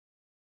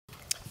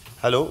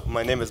Hello,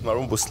 my name is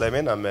Maroon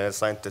Bousleiman. I'm a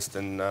scientist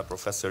in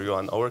Professor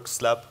Johan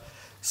Aurk's lab.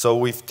 So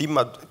we've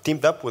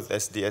teamed up with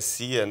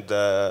SDSC and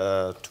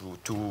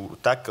to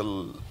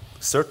tackle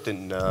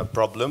certain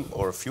problem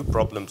or a few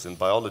problems in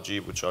biology,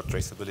 which are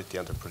traceability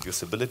and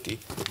reproducibility.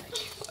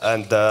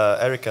 And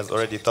Eric has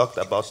already talked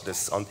about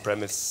this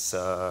on-premise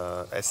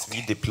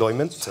SV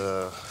deployment.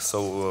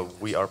 So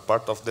we are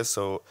part of this.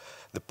 So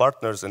the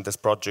partners in this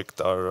project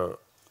are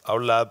our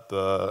lab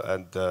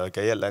and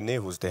Gaël Ané,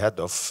 who's the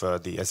head of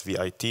the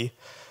SVIT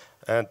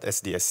and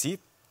SDSC.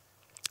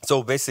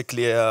 So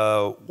basically,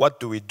 what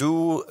do we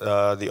do?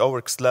 The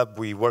Aurk's lab,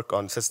 we work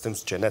on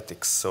systems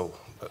genetics. So,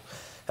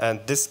 and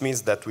this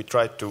means that we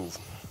try to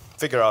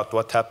figure out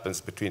what happens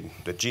between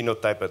the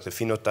genotype and the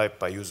phenotype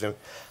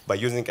by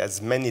using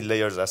as many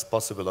layers as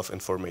possible of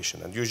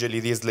information. And usually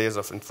these layers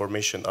of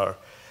information are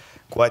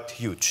quite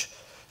huge.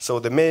 So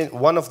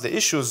one of the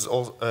issues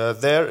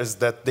there is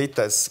that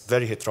data is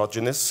very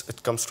heterogeneous.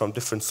 It comes from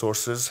different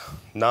sources.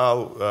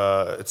 Now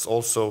it's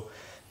also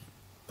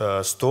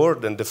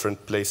stored in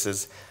different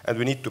places, and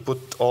we need to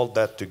put all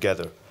that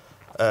together.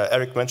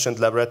 Eric mentioned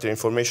laboratory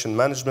information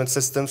management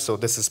systems, so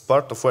this is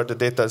part of where the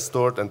data is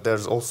stored, and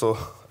there's also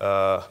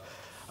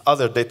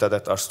other data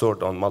that are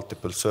stored on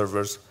multiple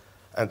servers.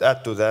 And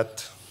add to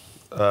that,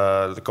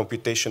 the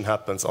computation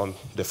happens on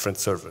different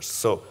servers.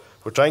 So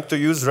we're trying to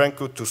use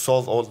Renku to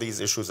solve all these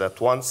issues at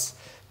once,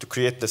 to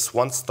create this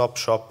one-stop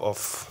shop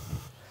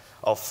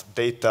of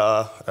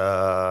data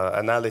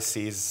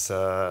analyses,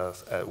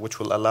 which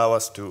will allow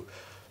us to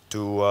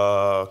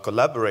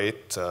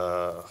collaborate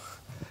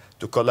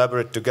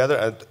together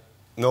and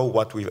know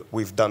what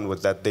we've done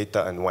with that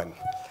data and when.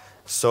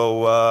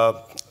 So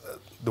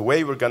the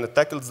way we're going to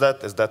tackle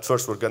that is that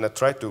first we're going to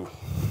try to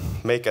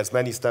make as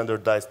many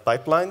standardized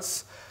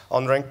pipelines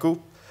on Renku,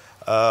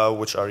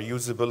 which are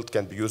usable,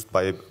 can be used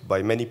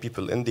by many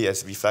people in the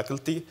SV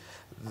faculty.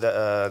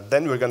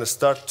 Then we're going to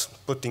start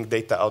putting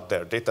data out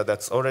there, data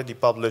that's already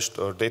published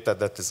or data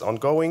that is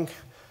ongoing,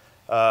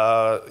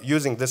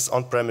 using this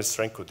on-premise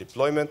Renku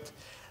deployment.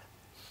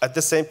 At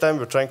the same time,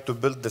 we're trying to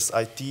build this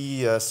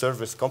IT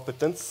service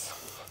competence.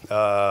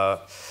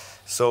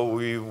 So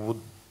we would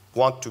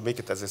want to make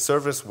it as a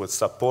service with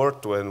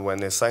support.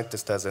 When a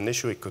scientist has an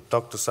issue, he could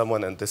talk to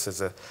someone, and this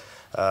is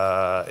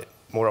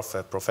more of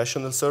a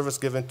professional service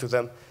given to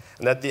them.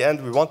 And at the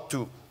end, we want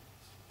to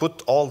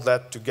put all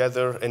that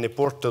together in a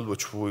portal,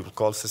 which we will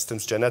call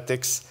Systems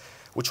Genetics,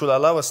 which will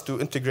allow us to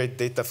integrate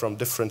data from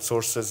different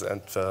sources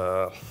and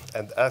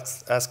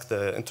ask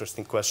the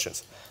interesting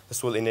questions.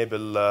 This will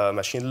enable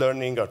machine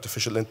learning,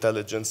 artificial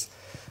intelligence,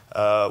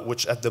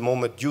 which at the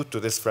moment, due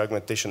to this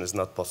fragmentation, is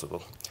not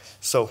possible.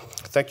 So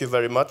thank you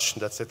very much.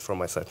 That's it from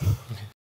my side.